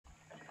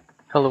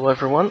Hello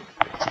everyone,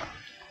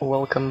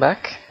 welcome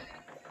back.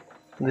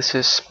 This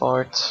is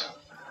part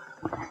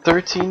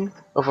 13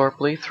 of our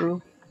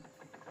playthrough.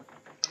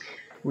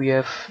 We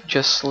have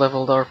just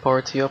leveled our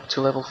party up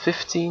to level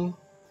 15.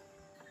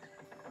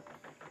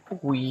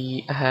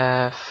 We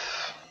have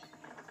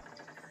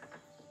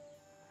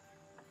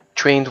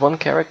trained one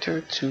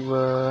character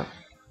to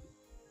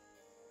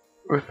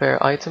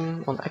repair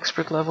item on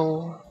expert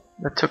level.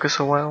 That took us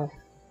a while.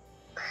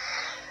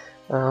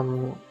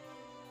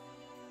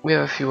 We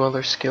have a few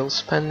other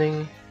skills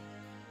pending.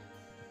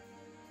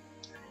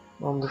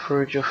 On the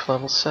verge of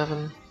level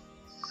 7.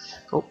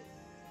 Oh,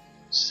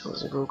 still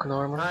has a broken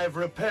armor. I've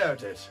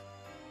repaired it.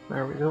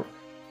 There we go.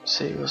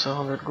 Save us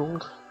 100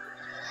 gold.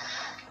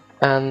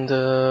 And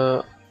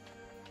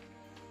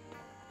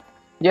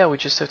yeah, we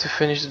just have to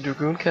finish the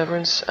Dragoon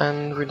Caverns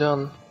and we're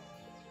done.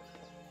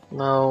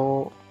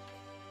 Now,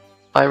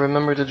 I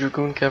remember the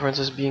Dragoon Caverns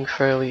as being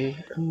fairly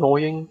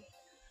annoying,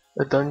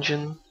 a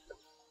dungeon,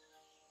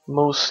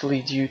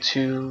 mostly due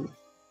to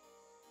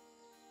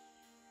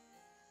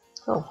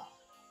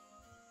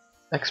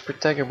expert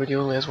dagger, but he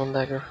only has one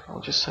dagger. I'll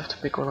just have to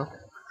pick one up.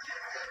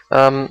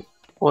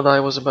 What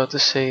I was about to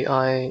say,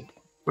 I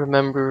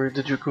remember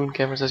the Dragoon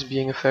Caverns as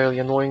being a fairly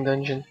annoying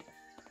dungeon.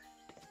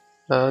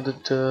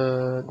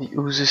 The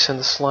oozes and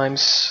the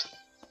slimes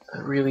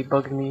really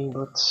bugged me,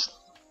 but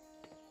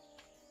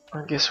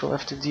I guess we'll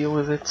have to deal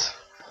with it.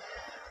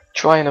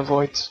 Try and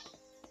avoid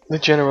the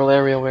general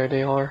area where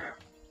they are,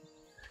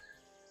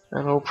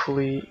 and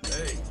hopefully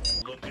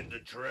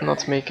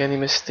not make any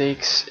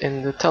mistakes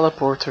in the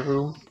teleporter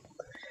room.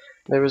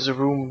 There is a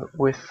room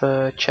with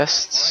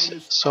chests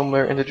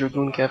somewhere in the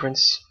Dragoon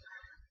Caverns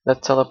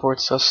that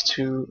teleports us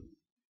to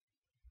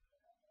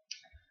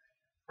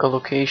a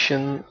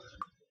location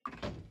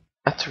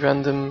at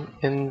random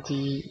in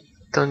the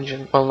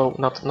dungeon. Well,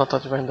 no, not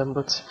at random,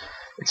 but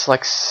it's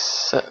like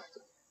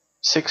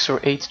 6 or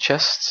 8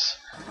 chests,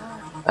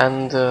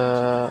 and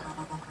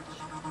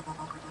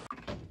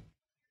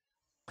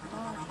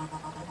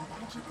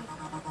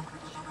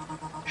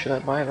should I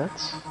buy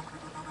that?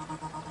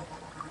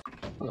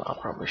 No, I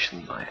probably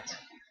shouldn't buy it.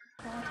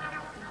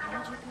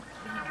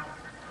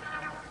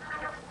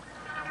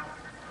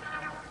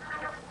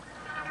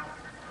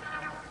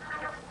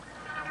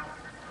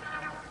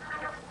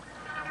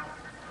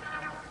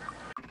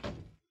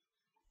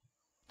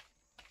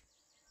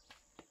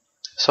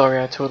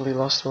 Sorry, I totally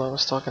lost what I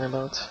was talking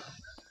about.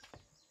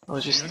 I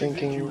was just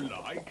thinking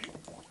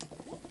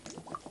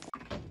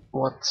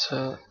what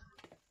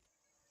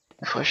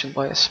if I should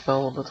buy a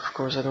spell, but of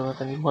course I don't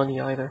have any money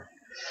either.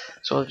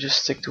 So I'll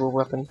just stick to a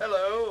weapon.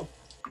 Hello.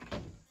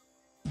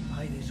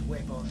 Finest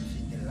weapons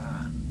in the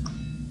land.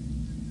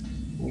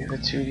 We have a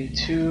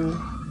 2d2.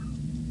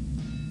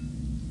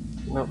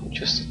 Nope,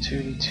 just a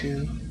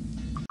 2d2.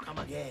 Come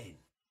again.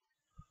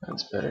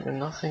 That's better than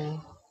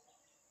nothing.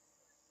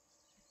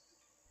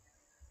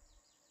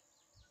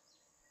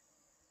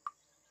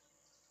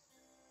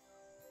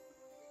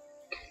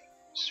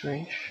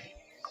 Strange.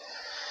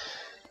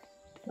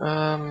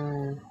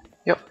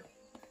 Yep.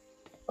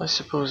 I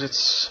suppose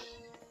it's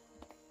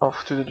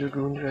off to the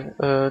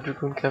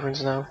Dragoon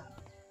Caverns now.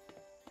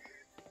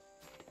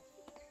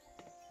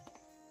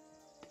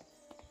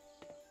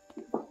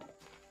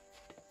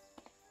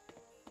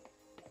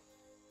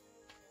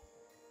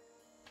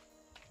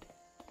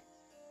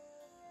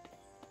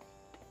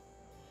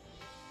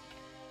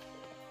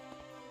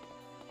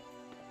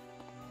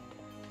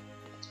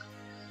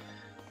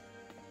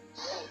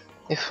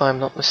 If I'm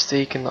not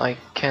mistaken, I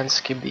can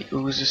skip the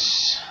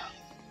oozes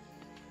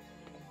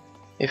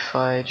if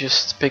I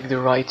just pick the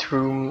right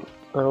room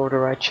or the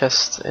right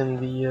chest in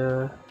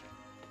the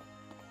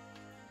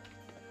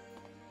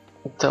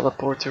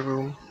teleporter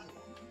room.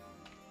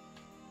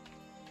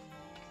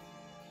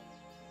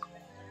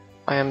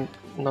 I am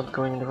not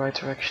going in the right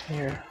direction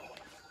here.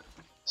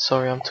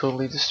 Sorry, I'm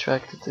totally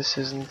distracted. This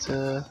isn't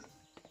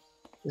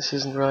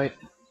right.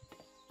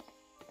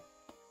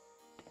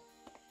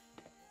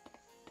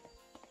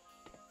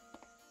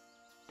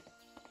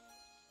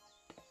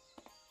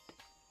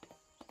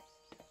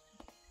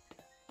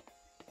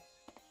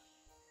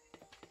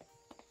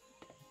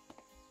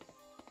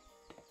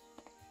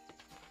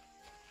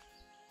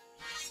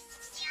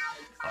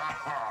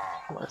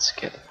 Let's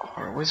get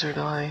our wizard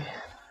eye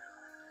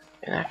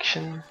in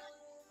action.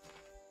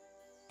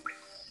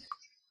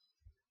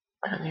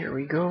 And here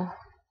we go.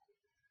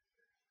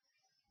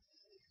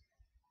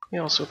 We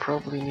also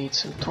probably need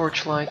some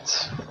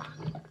torchlight.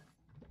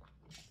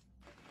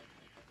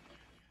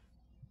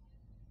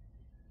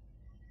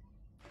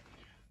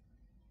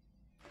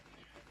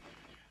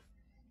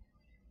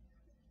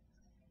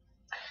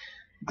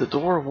 The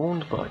door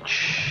won't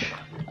budge.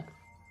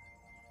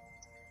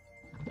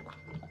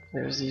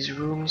 There's these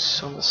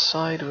rooms on the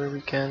side where we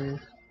can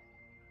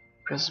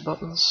press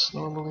buttons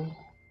normally.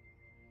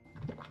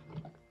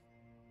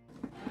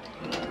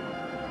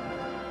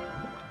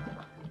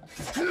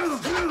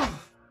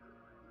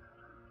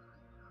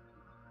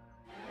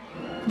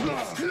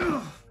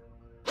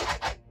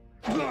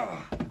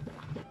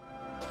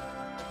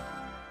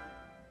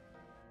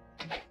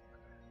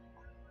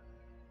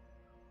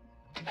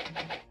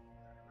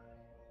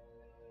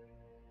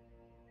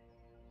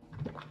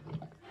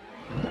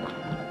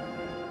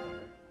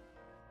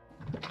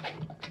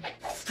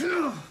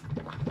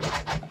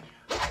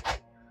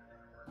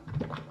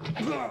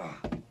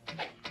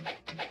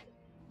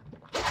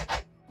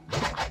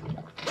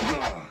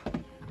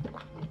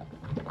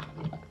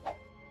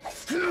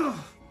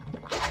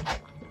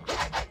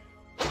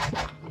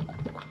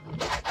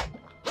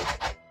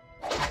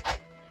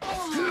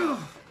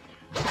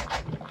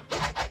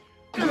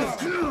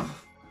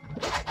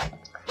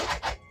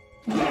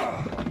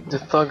 The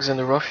thugs and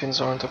the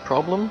ruffians aren't a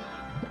problem,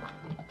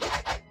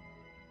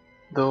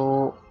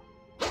 though.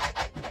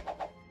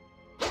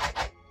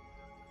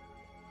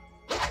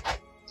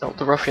 Oh,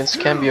 the ruffians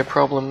can be a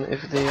problem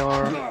if they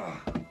are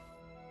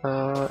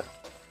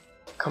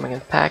coming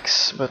in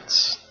packs,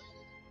 but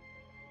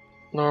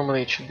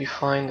normally it should be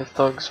fine. The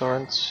thugs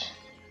aren't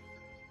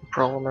a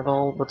problem at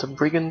all, but the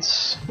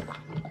brigands,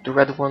 the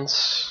red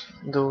ones,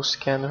 those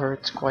can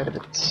hurt quite a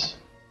bit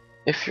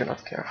if you're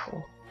not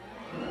careful.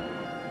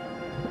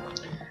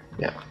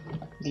 Yeah,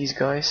 these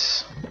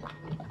guys.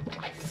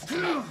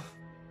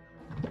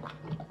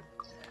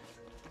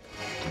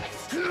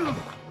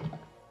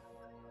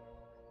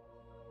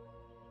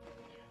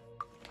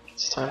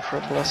 It's time for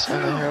a bless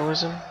and a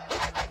heroism.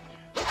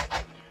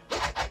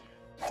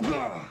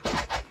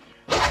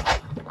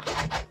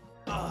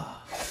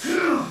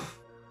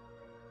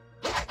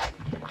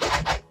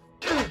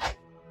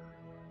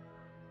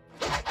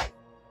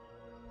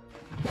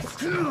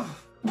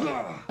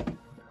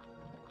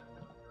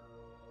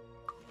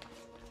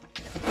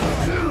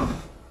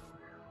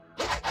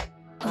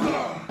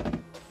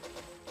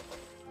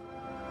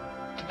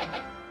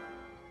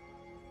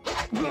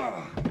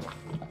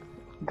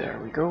 There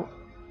we go.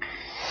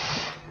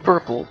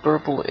 Purple.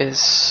 Purple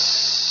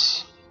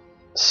is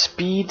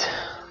speed.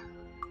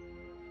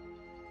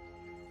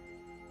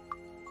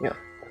 Yeah,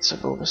 that's a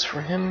bonus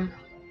for him.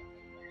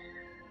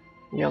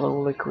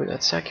 Yellow liquid,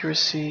 that's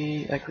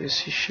accuracy.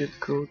 Accuracy should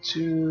go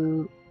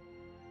to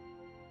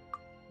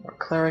our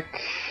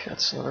cleric.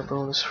 That's another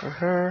bonus for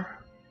her.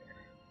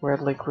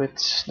 Red liquid,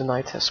 the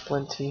knight has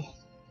plenty.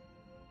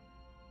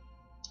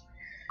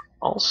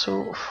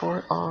 Also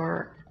for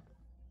our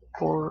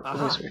poor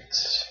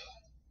wizards.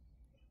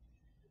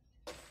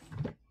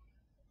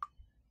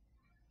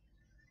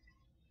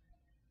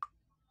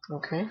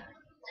 Okay.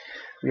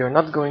 We are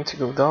not going to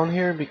go down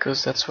here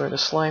because that's where the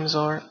slimes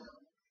are,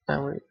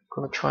 and we're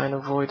gonna try and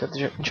avoid that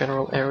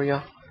general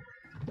area.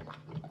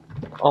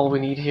 All we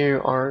need here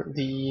are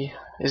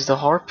is the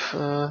harp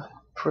for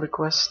the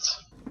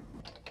quest.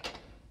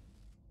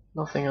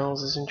 Nothing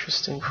else is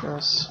interesting for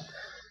us.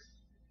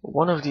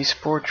 One of these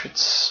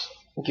portraits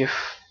give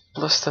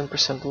plus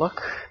 10%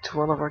 luck to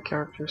one of our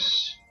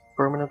characters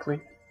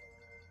permanently,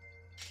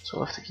 so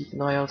we'll have to keep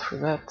an eye out for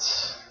that.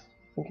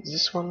 I think it's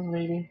this one,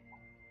 maybe.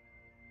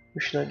 Who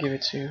should I give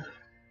it to?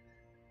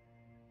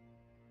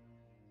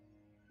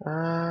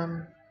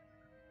 No,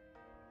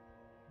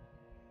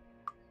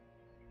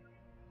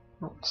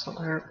 it's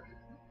not her.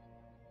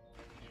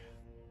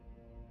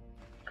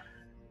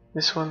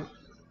 This one?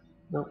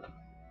 Nope.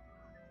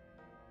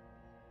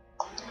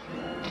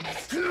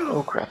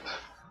 Oh crap.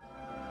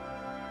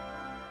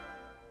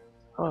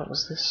 Oh, what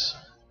was this?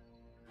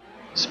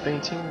 This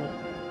painting?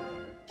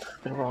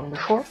 I've been wrong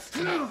before.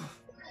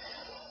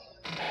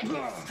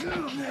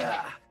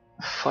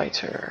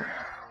 Fighter.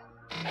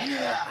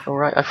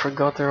 Alright, I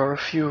forgot there are a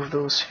few of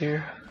those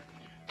here.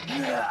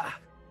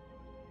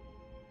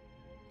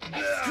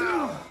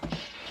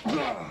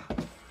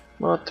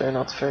 But they're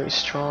not very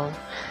strong.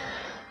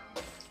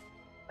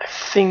 I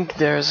think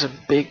there's a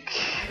big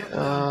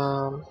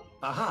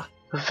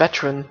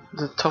veteran,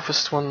 the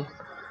toughest one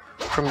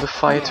from the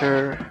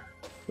fighter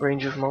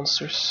range of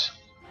monsters.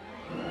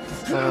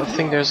 I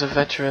think there's a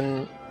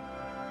veteran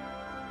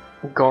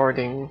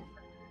guarding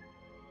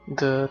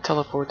the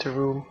teleporter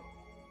room.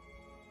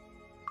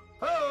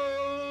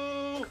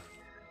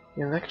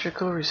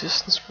 Electrical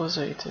resistance plus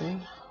 8, eh?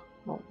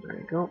 Oh, there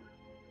you go.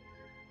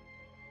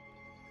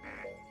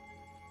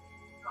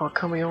 How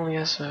come he only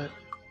has a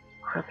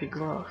crappy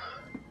glove?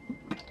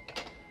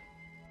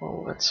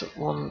 Oh, that's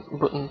one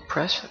button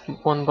pressed.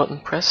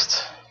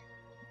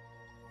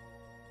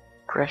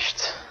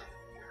 Crashed.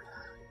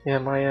 Yeah,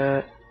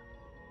 my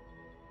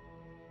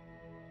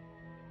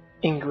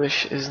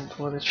English isn't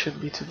what it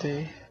should be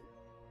today.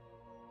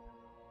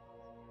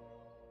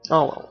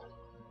 Oh well.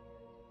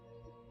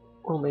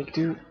 We'll make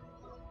do.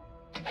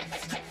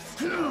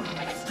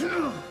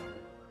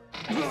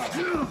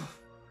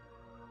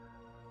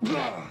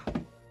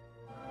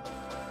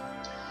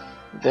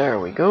 There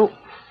we go.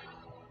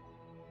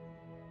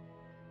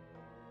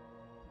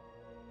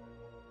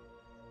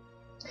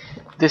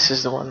 This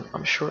is the one,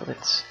 I'm sure of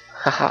it.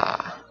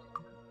 Haha.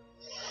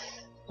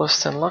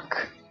 Plus 10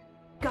 luck.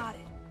 Got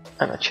it.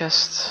 And a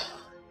chest.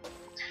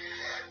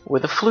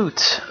 With a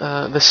flute.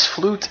 This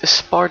flute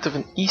is part of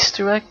an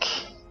Easter egg.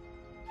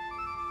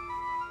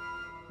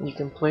 You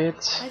can play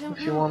it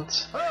if you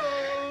want.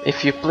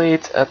 If you play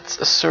it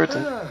at a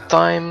certain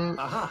time,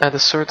 at a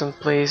certain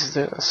place,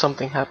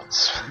 something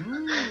happens.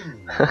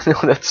 I know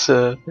that's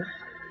a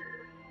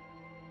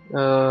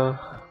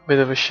bit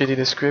of a shitty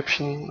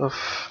description of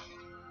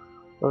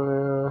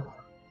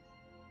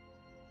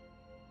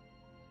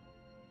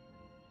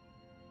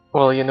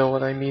well, you know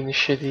what I mean, a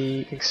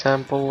shitty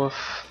example of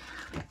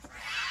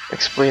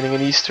explaining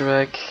an Easter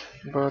egg,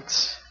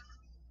 but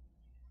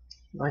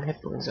 9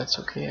 hit points, that's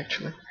okay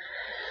actually.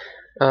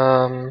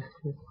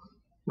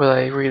 But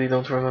I really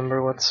don't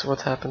remember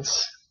what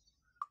happens.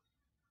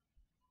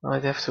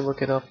 I'd have to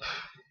look it up.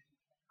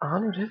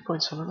 100 hit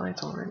points on the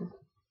knight already.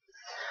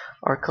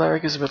 Our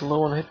cleric is a bit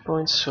low on hit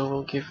points, so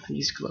we'll give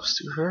these gloves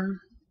to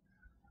her.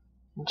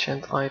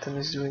 Enchant item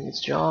is doing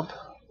its job.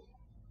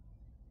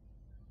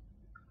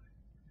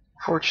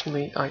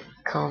 Fortunately, I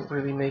can't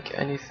really make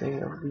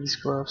anything of these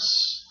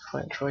gloves. If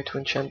I try to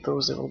enchant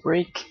those, they will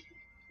break.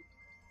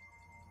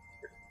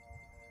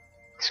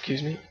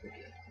 Excuse me.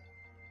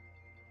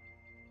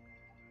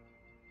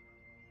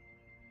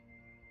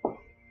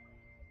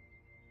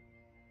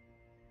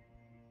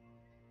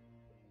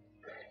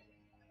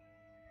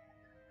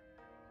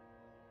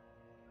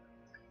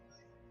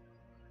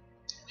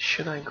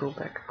 Should I go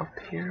back up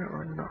here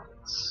or not?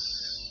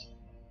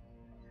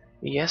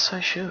 Yes, I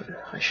should.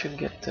 I should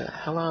get the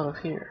hell out of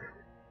here.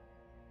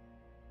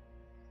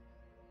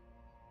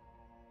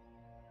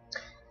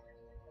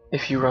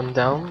 If you run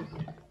down,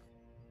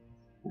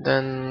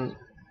 then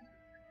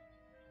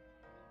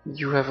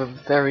you have a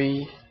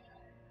very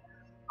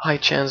high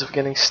chance of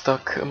getting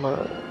stuck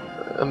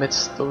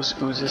amidst those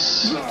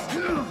oozes.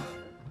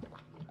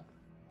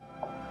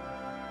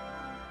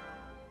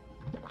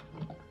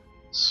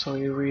 So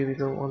you really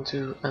don't want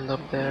to end up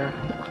there.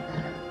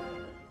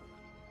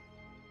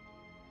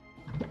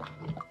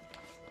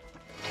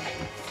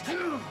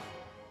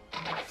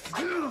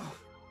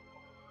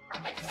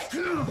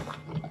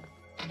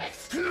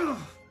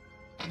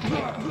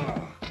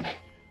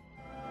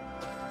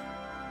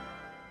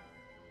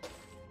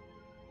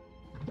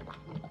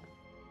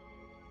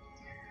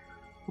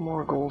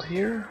 More gold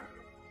here.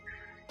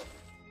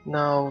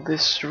 Now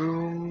this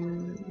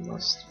room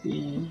must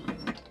be...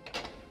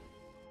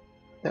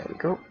 There we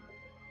go.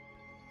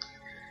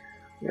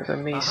 We have a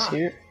mace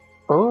here.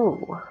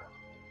 Oh!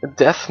 A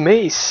death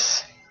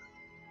mace!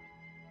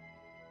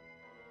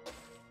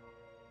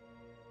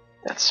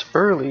 That's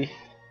early.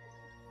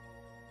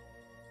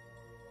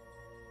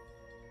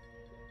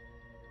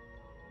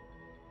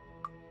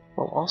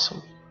 Well,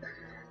 awesome.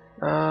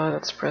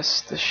 Let's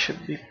press, this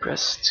should be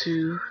pressed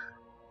to...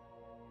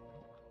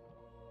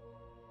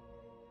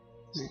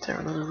 Isn't there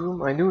another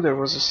room? I knew there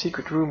was a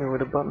secret room here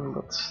with a button,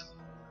 but...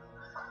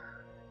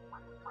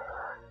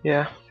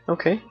 Yeah,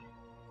 okay.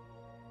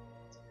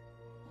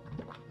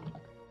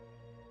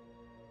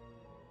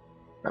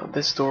 Now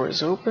this door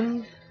is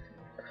open.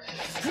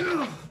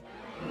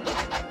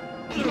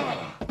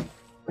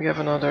 We have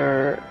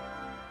another...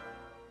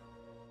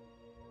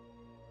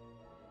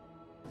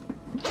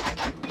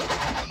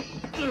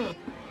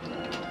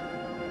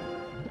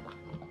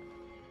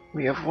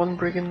 We have one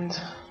brigand.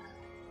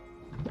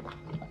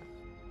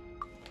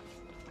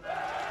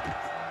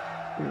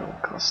 No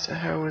cost to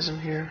heroism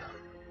here.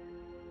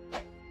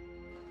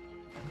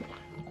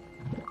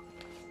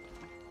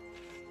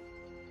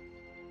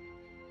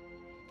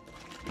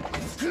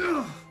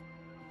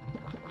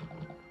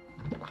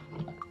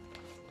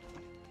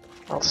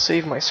 I'll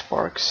save my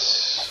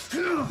sparks.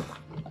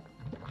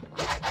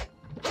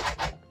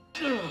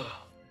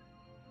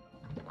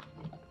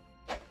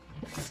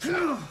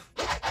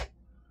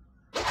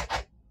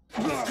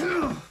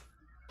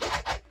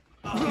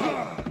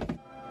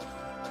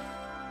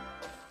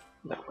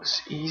 That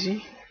was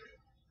easy.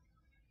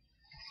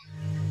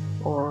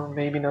 Or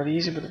maybe not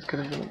easy, but it could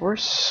have been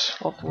worse.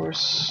 A lot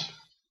worse.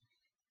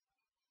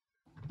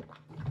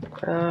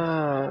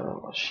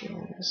 She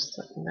only has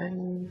that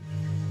many.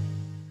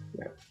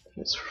 Yeah,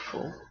 it's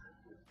full.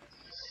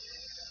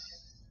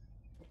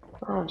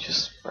 I'll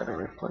just try to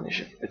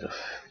replenish a bit of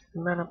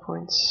mana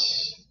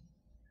points.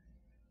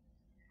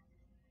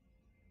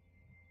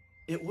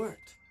 It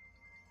worked.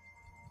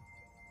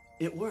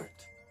 It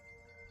worked.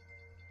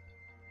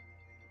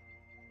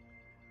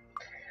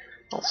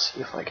 I'll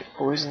see if I get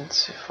poisoned,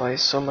 if I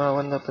somehow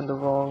end up in the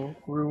wrong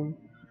room.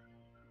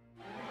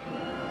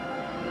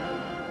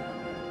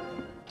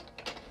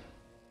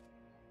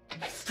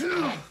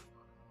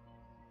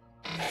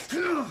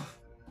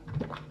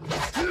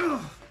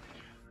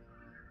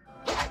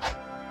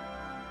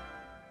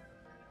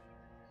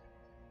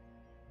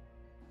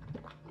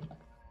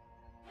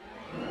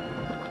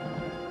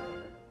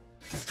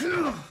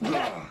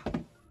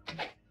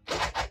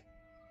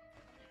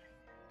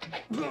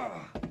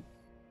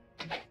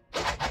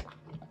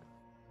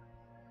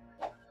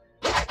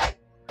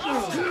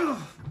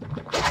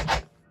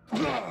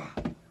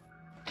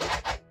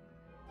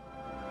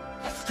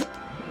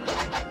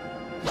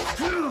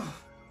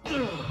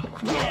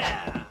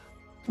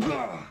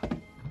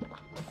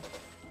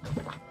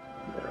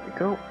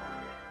 Go.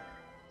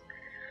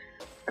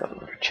 Got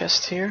another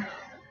chest here.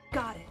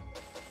 Got it.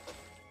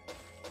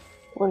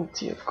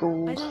 Plenty of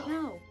gold. I don't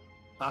know.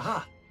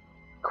 Aha.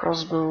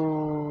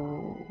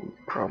 Crossbow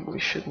probably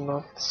should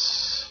not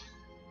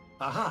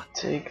Aha.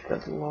 take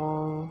that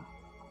long.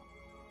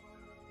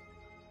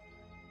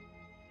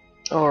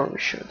 Or we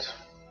should.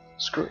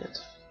 Screw it.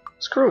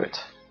 Screw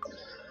it.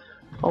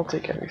 I'll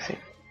take everything.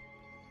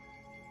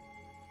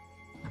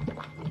 Now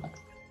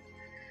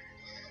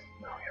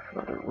we have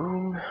another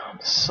room on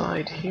the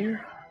side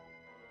here,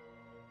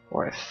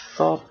 where I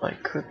thought I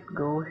could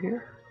go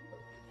here.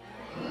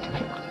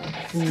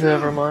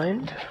 Never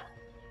mind.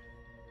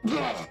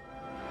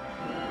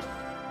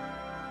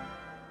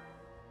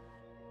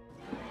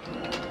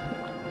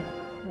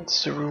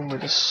 It's the room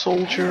with a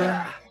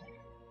soldier.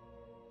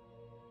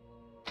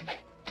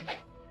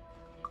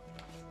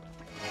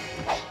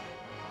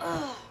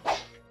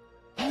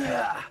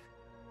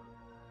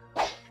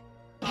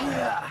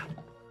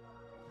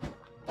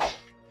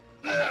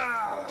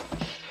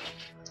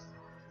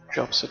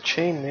 Drops a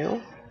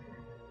chainmail.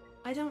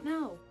 I don't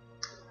know.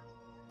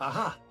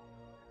 Aha!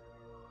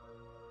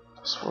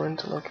 Just for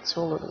interlock, it's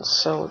all in the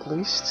cell at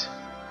least.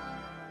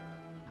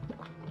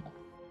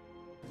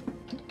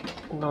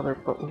 Another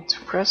button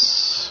to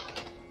press.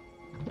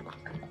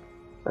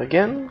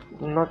 Again,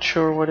 not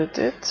sure what it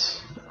did.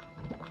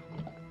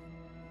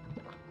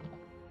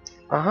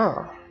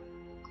 Aha!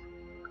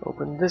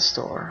 Open this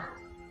door.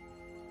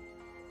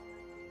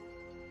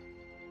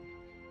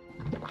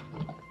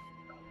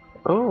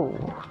 Oh!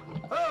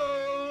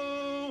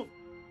 Oh!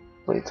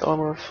 Plate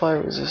armor,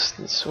 fire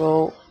resistance.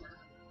 Well,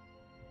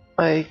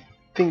 I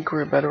think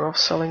we're better off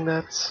selling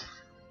that.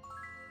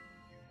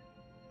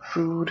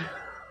 Food.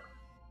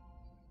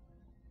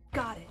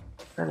 Got it.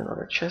 And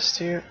another chest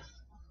here.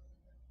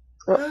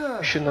 Oh,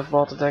 I shouldn't have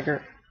bought the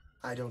dagger.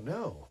 I don't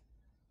know.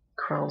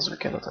 Crowns we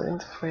cannot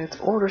identify it.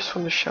 Orders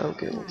from the Shadow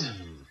Guild.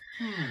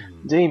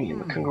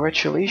 Damien,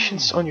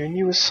 congratulations on your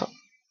new assignment.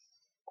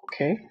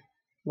 Okay,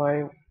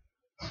 my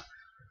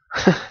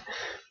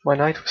my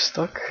knight was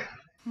stuck.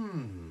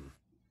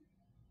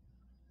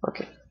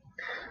 Okay.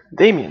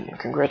 Damien,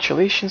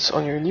 congratulations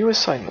on your new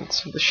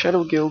assignment. The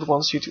Shadow Guild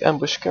wants you to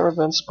ambush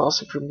caravans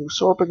passing from New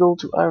Sorpagal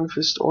to Iron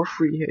Fist or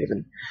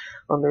Freehaven.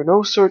 Under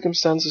no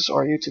circumstances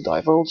are you to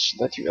divulge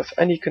that you have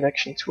any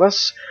connection to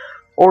us,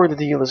 or the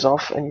deal is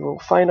off and you will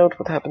find out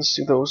what happens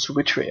to those who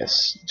betray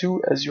us.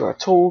 Do as you are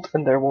told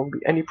and there won't be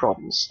any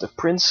problems. The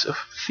Prince of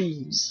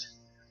Thieves.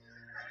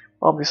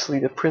 Obviously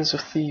the Prince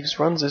of Thieves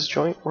runs this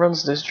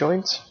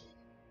joint.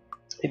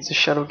 It's the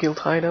Shadow Guild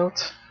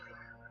hideout.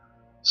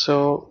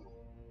 So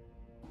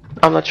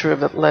I'm not sure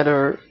if that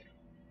letter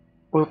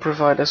will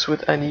provide us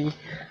with any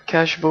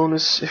cash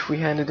bonus if we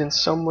hand it in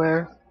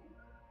somewhere.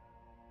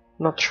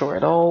 Not sure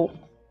at all.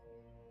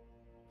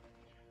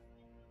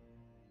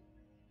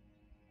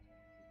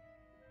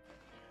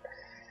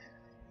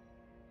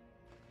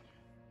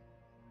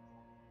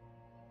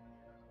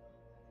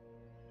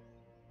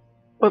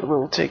 But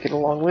we'll take it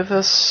along with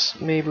us.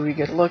 Maybe we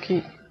get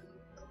lucky.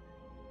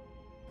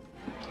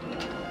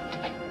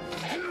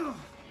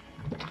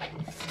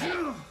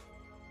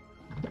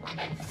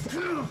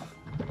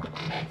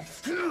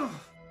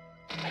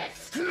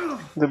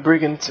 The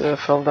brigand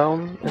fell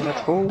down in that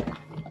hole.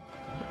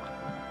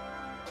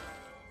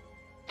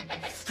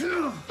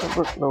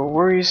 But no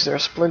worries,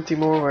 there's plenty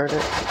more where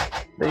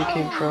they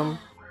came from.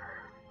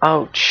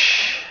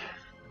 Ouch.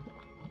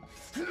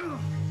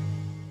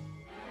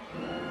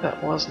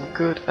 That wasn't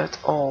good at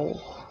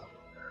all.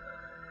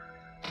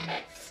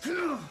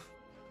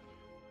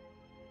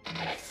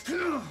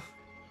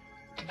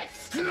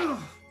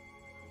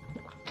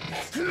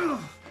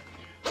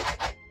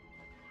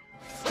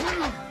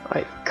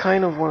 I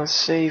kind of want to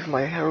save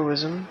my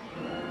heroism.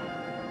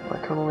 I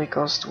can only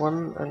cost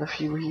 1 and a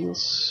few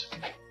heals.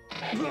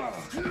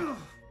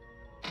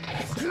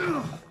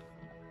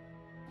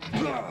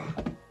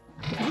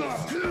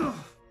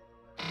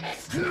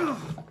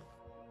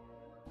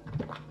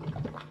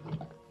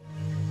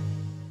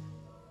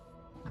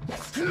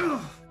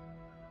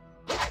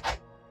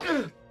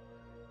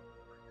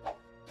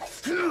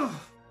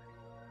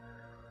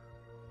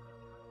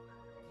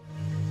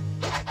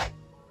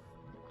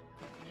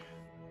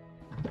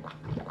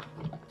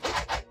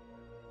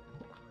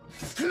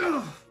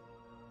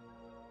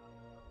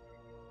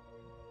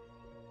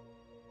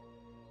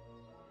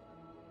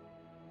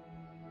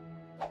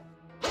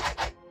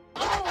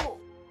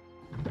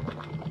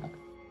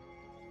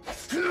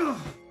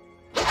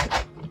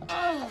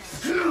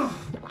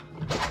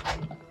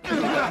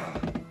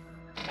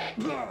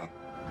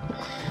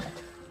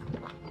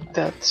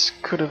 That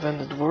could have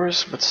ended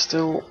worse, but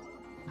still.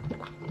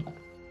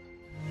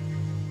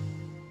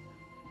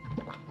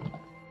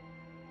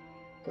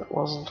 That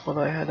wasn't what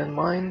I had in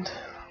mind.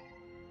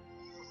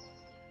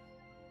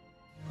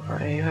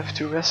 I have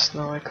to rest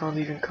now. I can't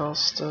even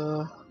cast.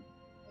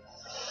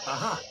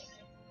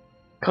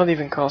 Can't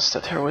even cast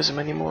that heroism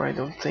anymore. I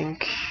don't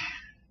think.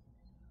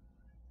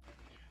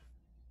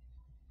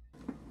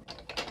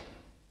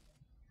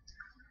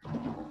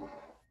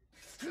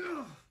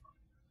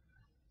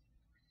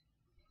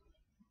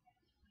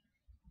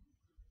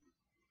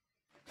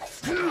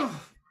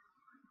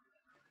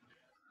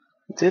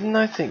 Didn't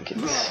I think it?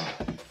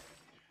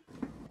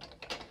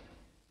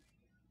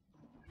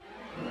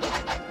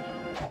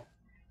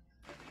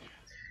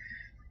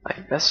 I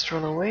best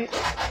run away.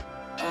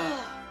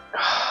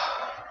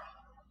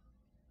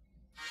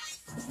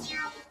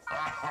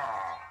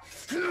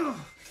 We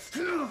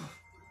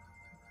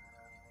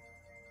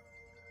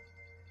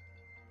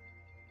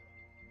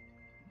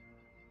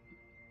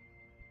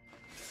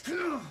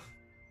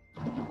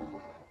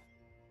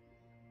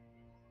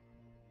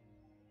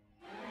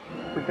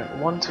got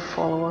one to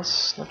follow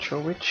us, not sure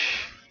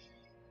which.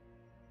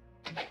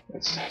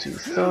 It's the two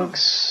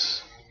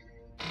thugs.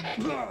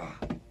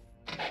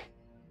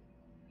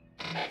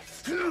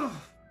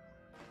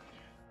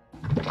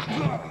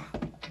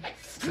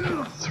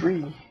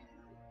 Three.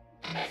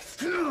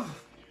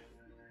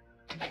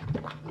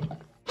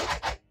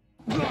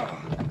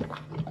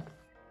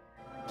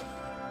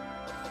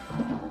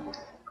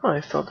 Oh, I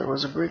thought there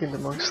was a brigand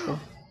amongst them.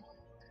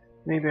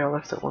 Maybe I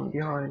left that one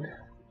behind.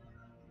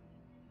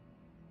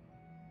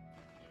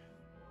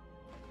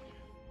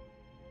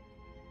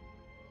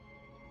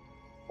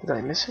 Did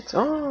I miss it?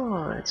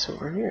 Oh, it's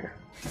over here.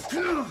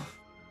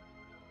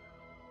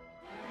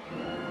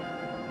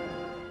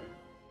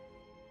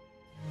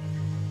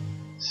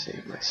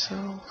 Save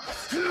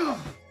myself.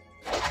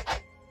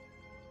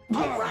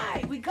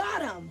 Alright, we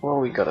got him! Well,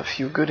 we got a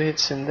few good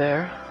hits in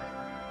there.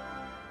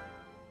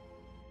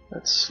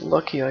 That's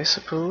lucky, I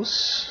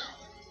suppose.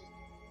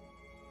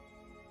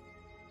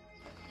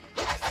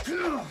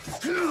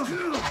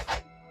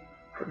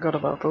 Forgot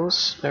about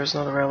those. There's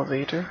another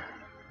elevator.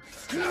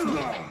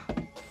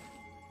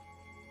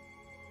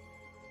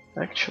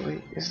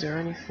 Actually, is there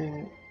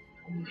anything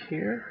in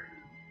here?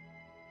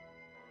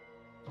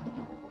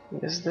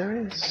 Yes,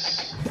 there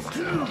is.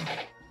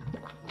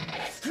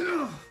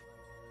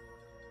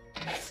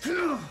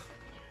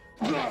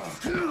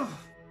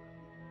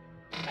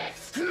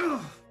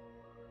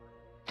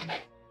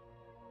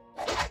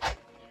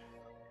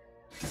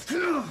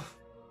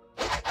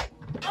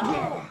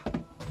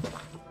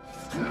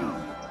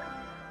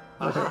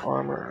 Leather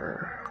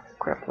armor.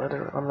 Crap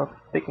leather. I'm not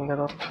picking that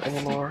up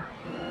anymore.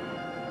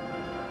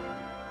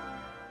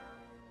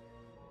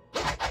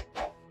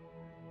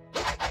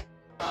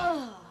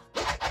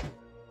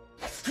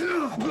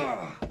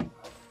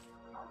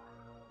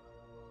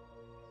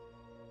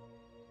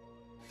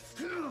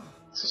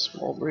 It's a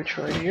small bridge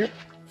right here.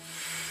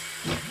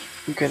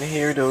 You can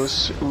hear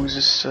those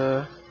oozes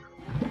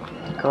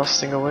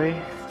casting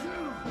away.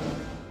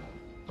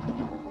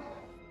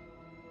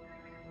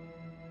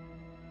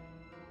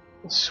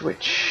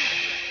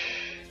 Switch.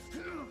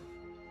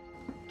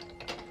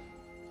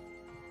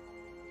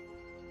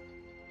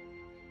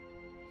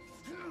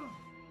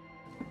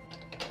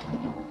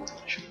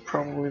 Should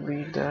probably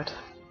leave that.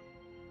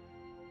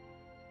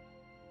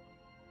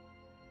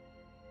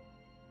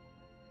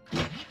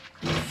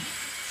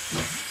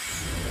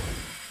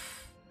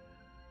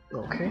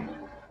 Okay.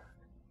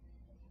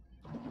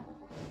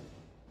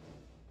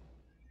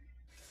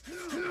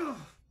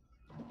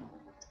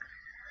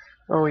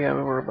 Oh yeah,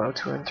 we were about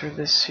to enter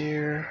this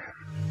here.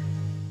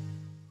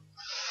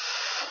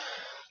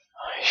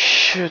 I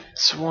should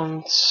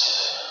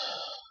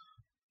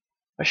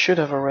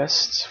have a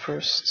rest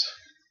first.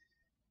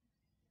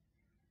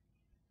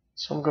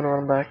 So I'm gonna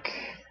run back.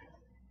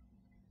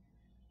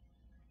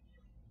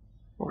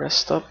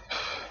 Rest up.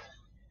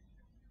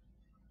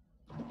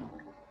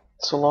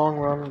 It's a long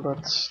run,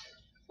 but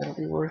it'll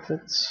be worth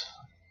it.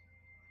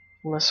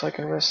 Unless I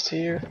can rest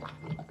here.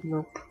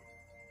 Nope.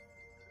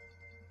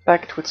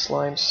 Packed with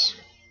slimes.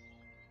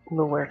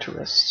 Nowhere to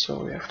rest,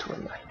 so we have to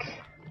run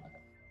back.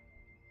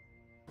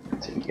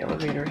 Take the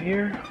elevator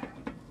here.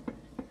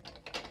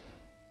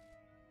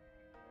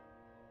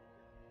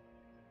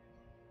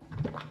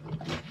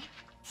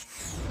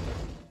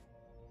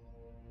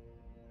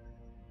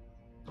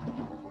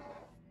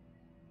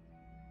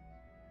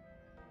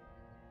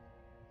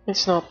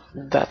 It's not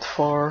that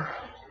far.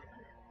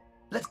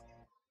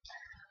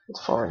 It's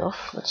far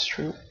enough, that's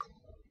true.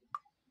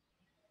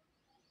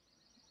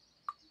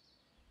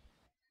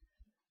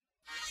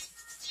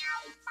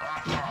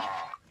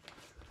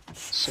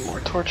 Some more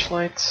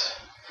torchlight.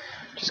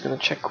 Just gonna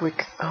check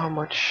quick how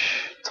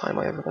much time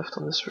I have left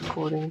on this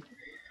recording.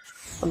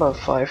 About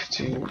 5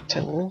 to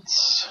 10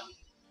 minutes.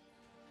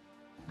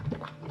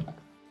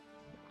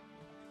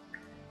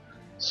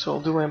 So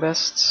I'll do my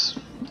best.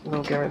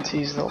 No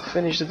guarantees that I'll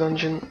finish the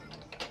dungeon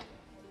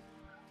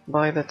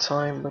by that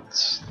time,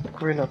 but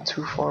we're not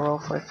too far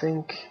off, I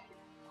think.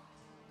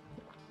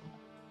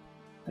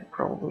 I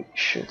probably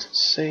should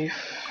save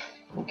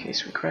in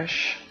case we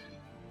crash.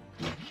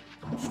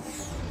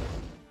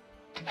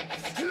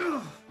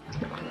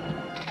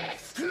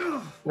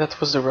 That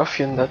was the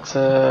ruffian that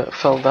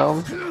fell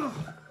down.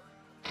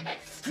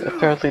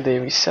 Apparently they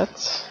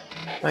reset.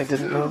 I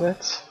didn't know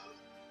that.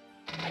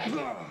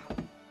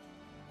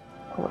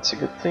 Well, that's a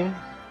good thing.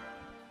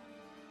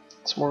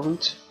 It's more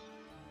loot.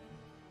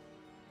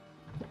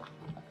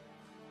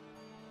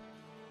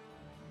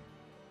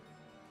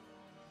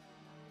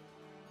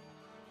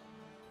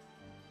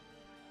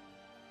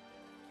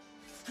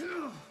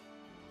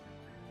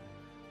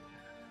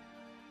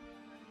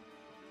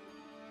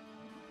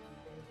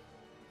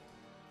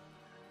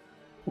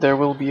 There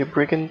will be a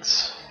brigand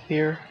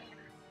here,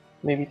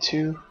 maybe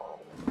two.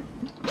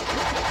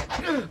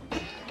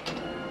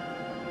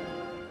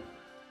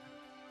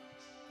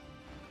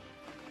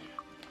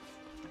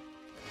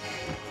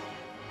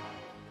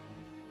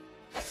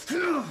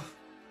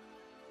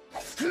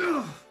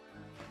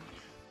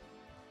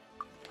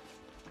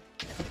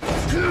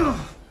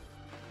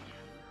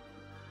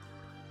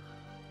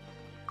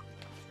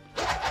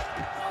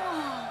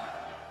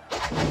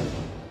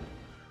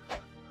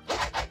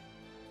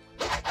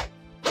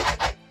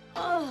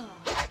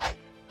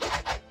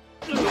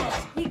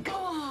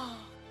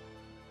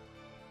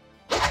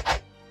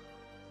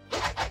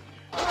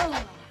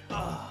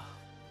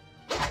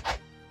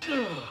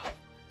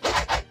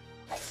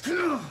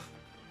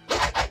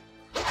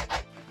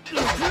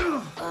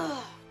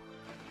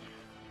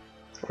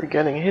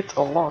 getting hit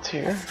a lot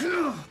here.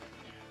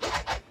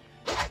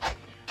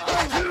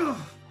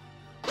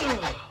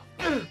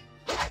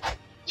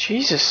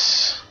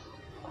 Jesus.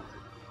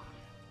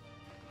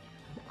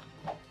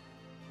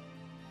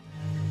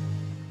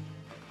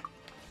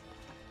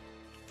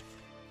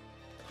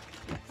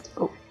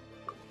 Oh.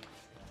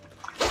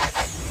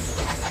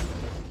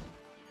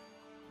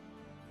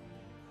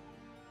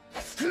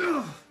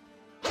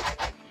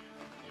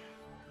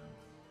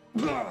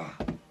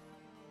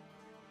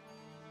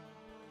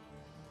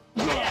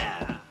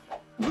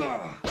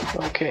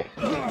 Okay.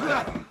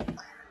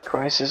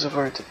 Crisis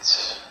averted.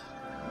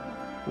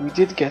 We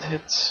did get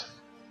hit.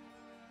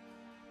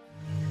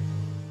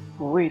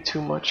 Way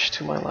too much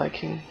to my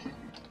liking.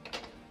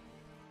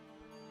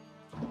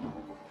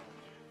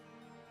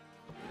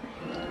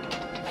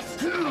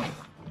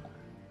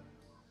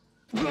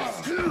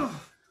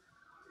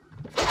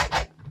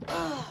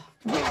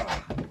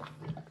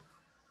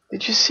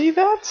 Did you see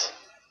that?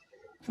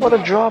 What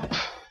a drop.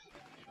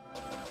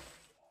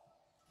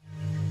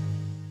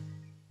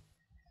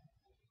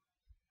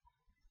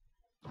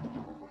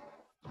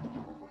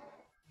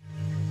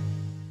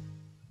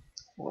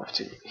 I'll have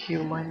to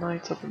heal my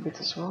knight up a bit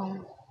as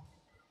well.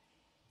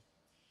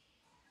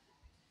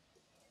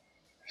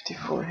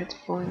 54 hit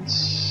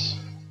points.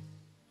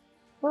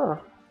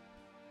 Ah,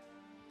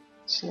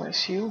 it's a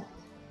nice heal.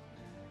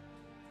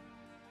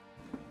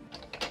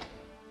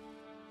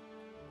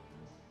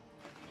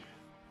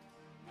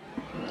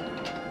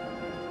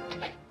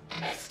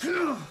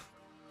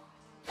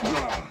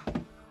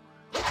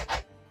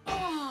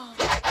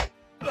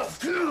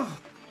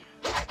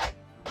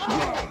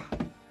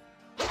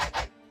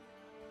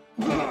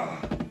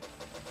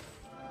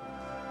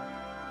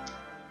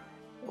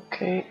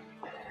 Okay.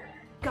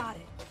 Got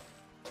it.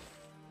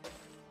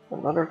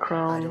 Another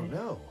crown. I don't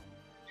know.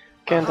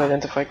 Can't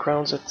identify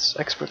crowns at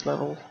expert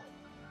level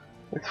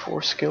with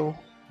 4 skill.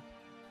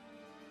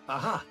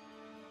 Aha!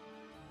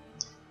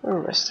 The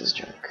rest is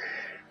junk.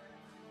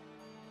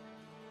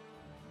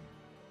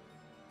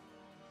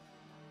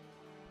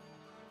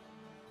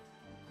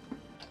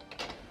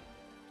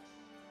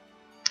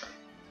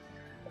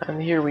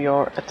 And here we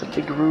are at the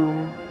big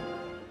room.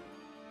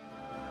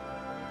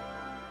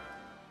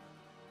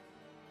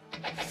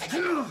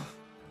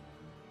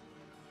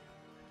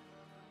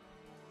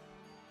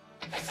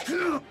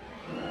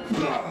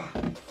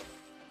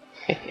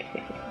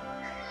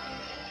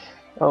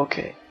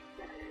 Okay.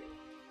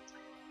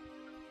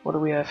 What do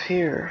we have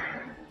here?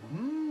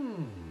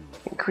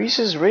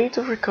 Increases rate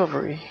of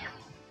recovery.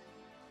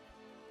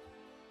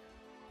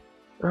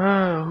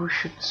 Ah, who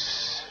should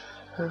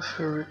have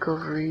a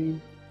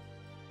recovery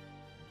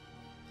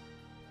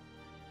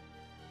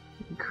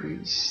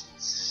increased?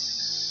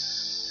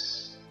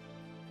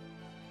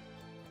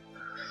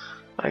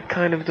 I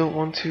kind of don't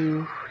want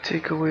to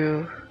take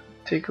away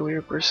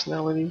her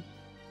personality,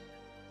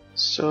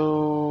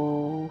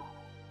 so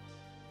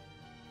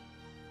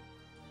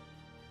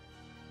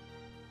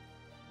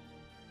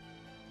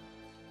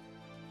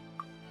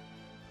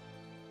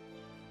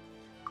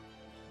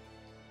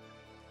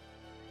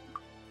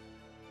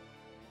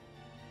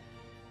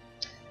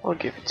I'll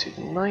give it to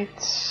the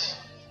knight.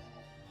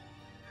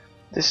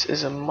 This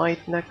is a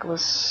might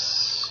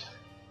necklace.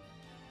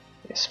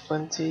 Yes,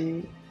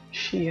 plenty.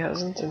 She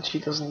hasn't, and she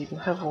doesn't even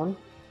have one.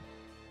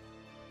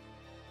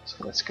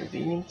 So that's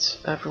convenient.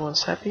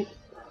 Everyone's happy.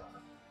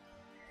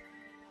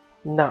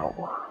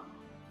 Now.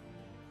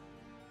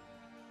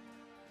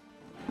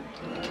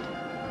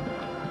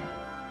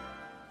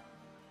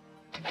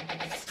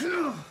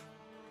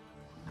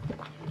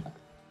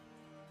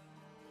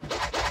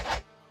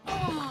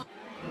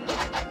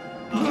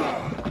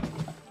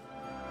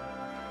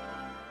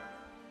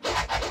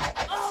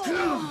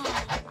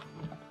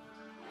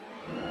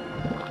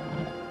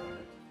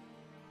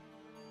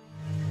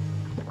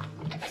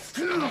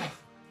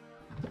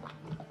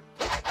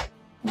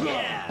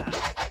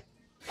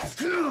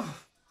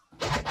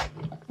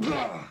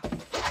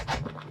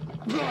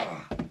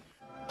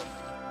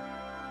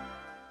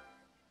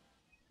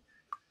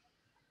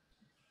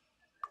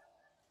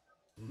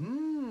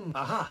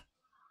 Aha!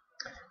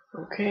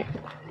 Okay.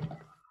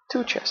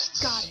 2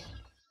 chests. Got it.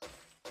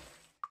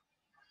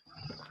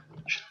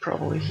 Should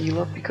probably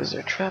heal up because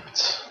they're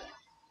trapped.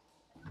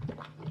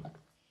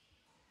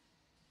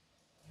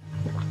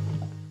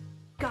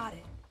 Got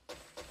it.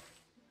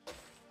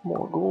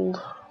 More gold.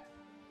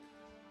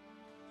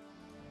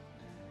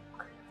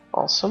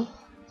 Awesome.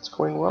 It's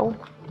going well.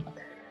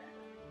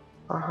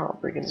 Aha,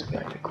 brigands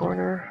behind the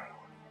corner.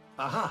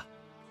 Aha!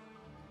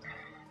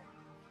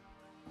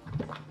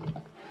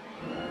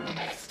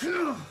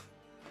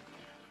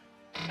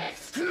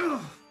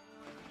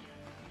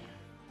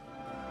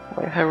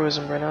 My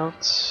heroism ran out.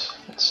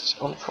 It's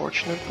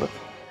unfortunate, but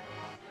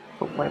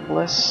hope my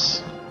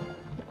bless.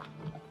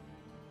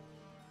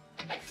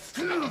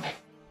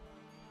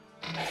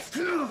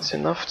 It's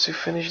enough to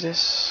finish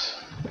this.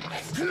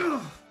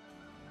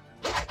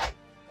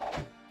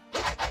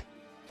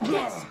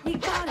 Yes, we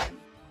got him.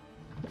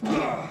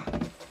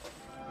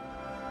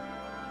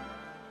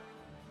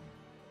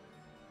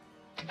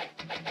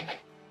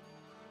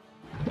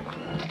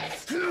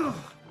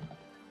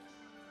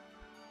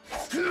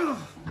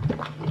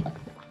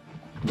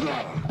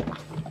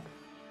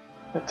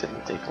 That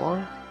didn't take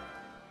long.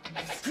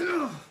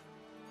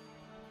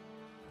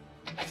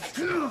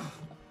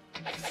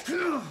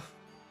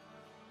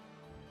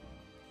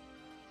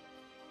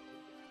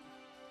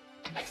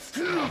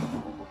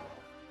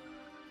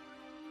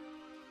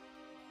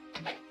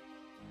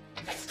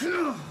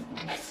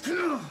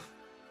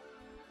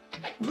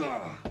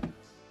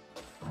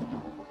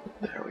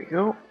 There we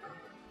go.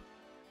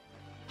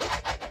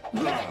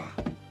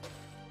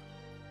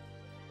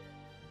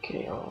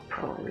 Okay, I'll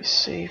probably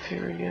save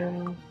here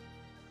again.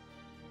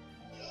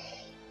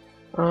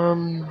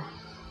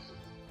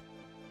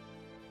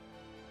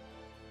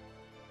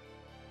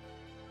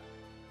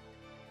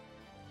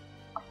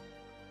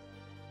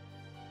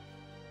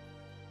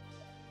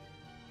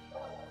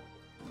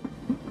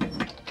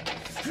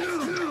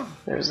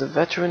 There's the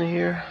veteran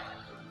here.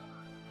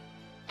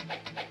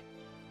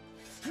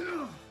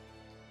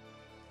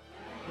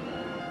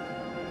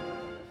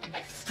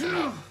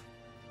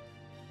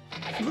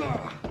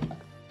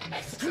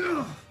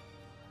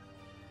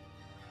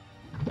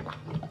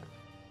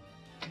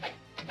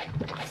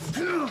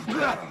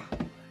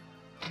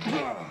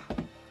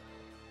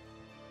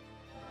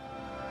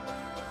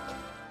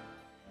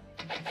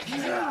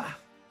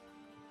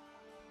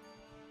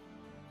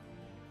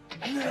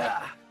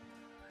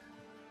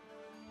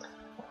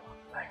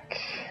 Back.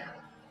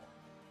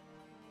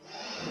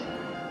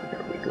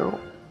 There we go.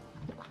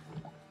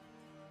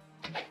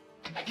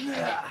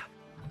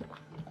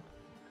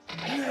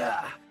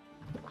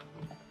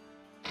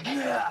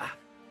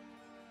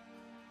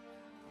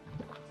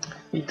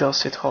 He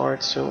does hit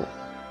hard, so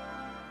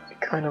I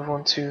kind of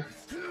want to.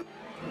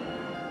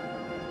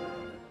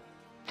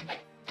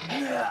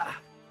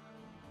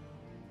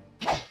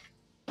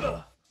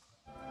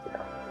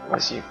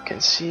 As you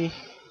can see,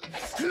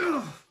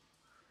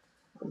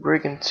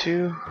 Brigand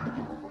 2.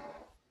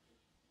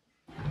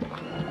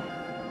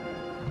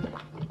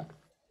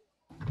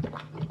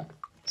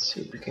 Let's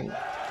see if we can.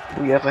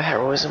 We have a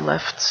heroism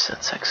left.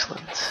 That's excellent.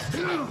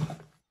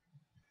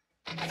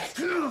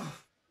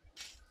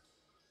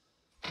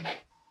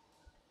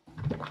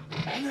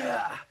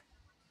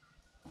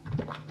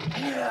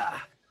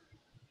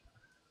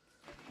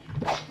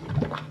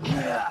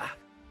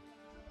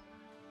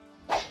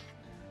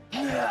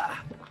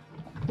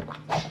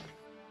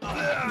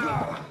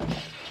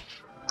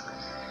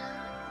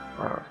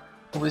 Our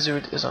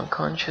wizard is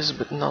unconscious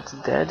but not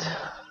dead.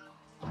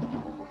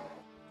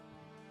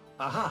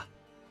 Aha!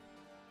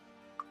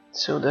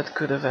 So that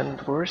could have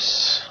ended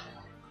worse.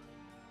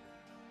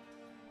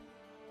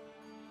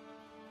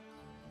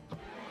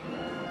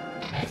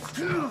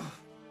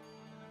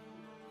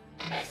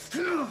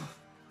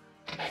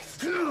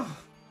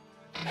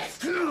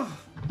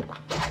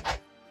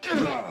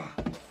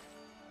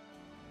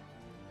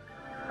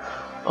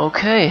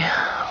 Okay.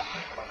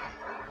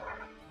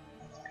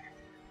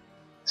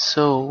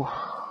 So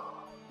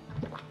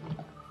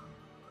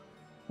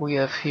we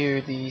have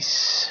here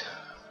these.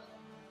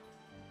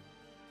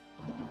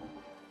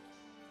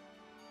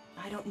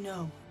 I don't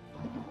know.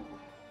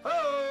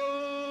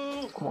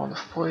 Wand of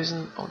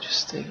poison. I'll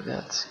just take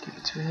that, give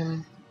it to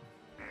him.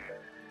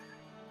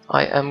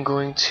 I am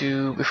going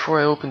to,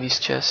 before I open these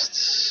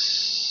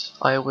chests,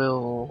 I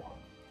will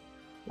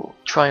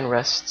try and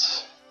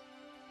rest.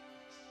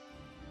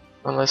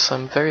 Unless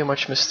I'm very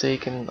much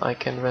mistaken, I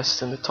can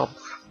rest in the top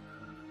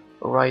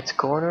right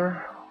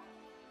corner.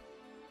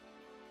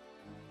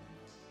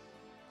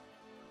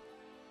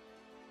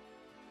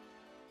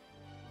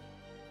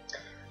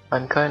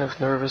 I'm kind of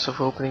nervous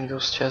of opening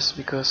those chests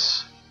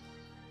because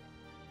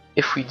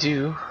if we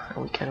do,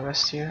 and we can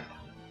rest here,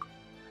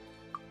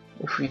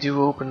 if we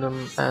do open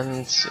them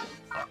and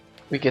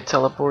we get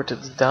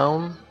teleported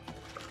down,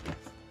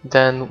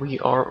 then we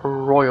are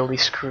royally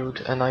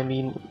screwed, and I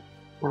mean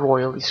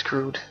royally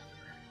screwed,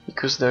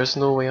 because there's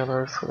no way on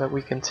earth that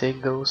we can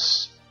take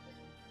those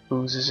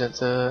oozes at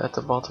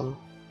the bottom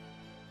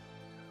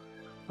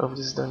of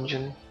this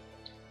dungeon.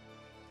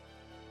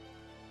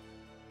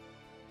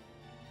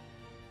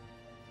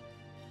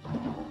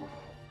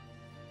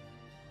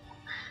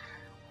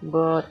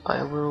 But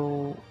I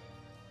will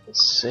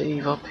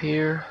save up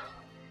here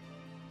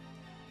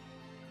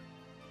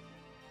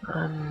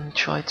and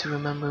try to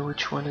remember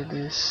which one it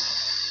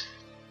is.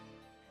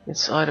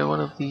 It's either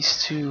one of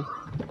these two.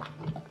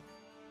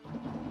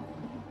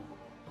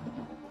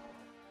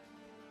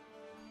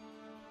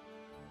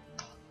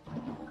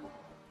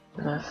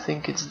 And I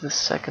think it's the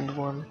second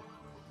one.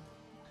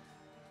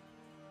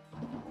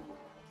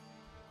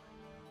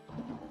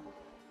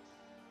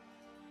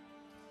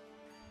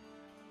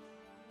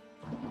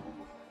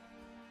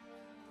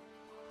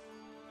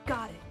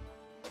 Got it.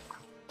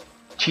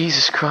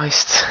 Jesus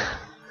Christ.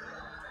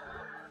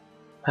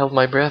 Held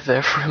my breath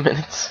there for a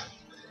minute.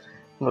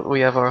 But we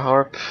have our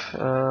harp,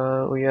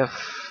 we have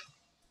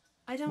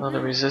I don't another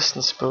know.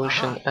 resistance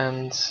potion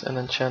and an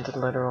enchanted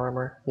leather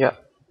armor. Yeah.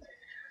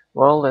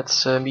 Well,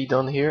 let's be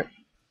done here.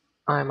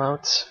 I'm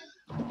out.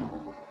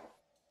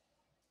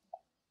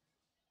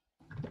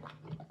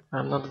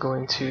 I'm not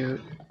going to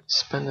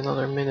spend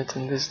another minute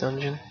in this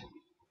dungeon.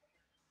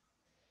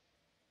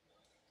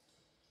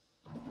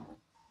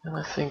 And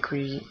I think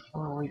we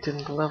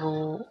didn't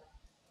level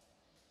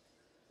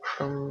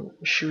from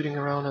shooting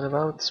around and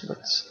about,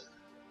 but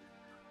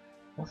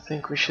I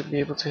think we should be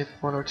able to hit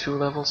 1 or 2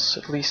 levels,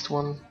 at least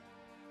one,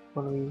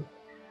 when we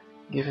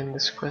give in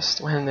this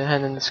quest, when they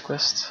hand in this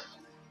quest.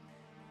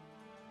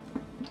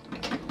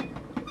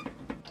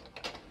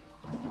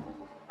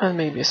 And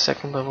maybe a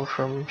second level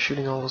from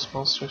shooting all those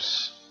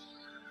monsters.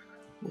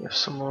 We have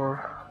some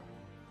more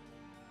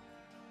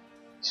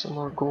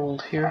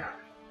gold here.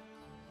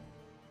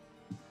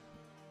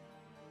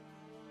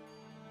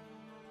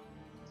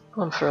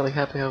 I'm fairly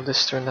happy how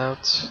this turned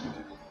out.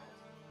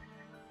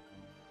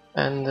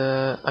 And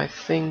I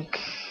think,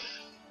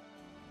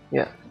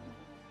 yeah,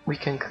 we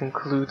can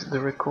conclude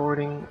the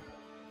recording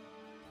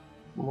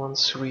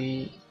once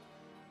we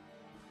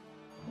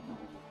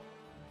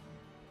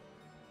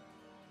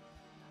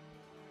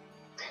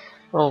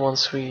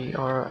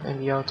are in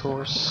the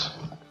outdoors.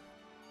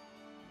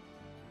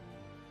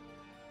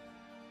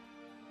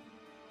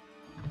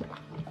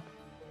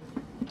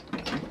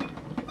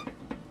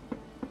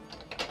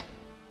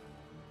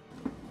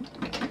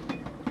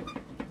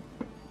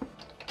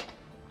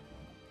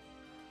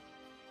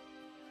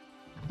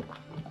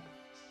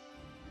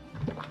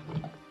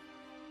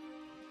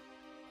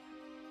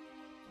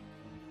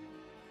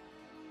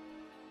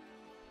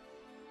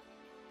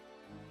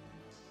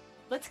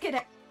 Let's get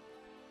it.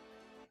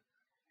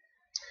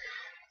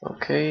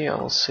 Okay,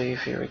 I'll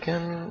save here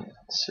again.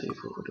 Save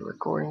over the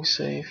recording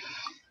save.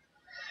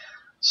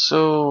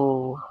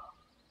 So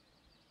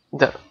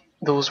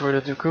those were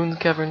the Dragoon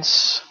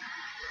Caverns.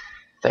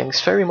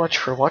 Thanks very much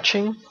for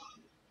watching.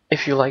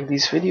 If you like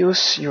these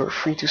videos, you're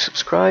free to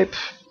subscribe,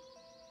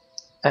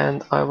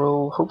 and I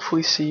will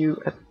hopefully see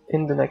you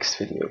in the next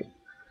video.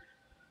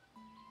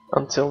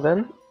 Until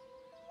then,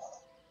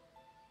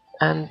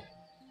 and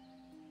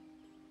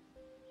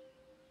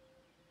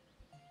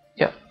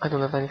yeah, I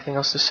don't have anything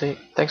else to say.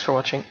 Thanks for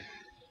watching.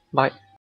 Bye.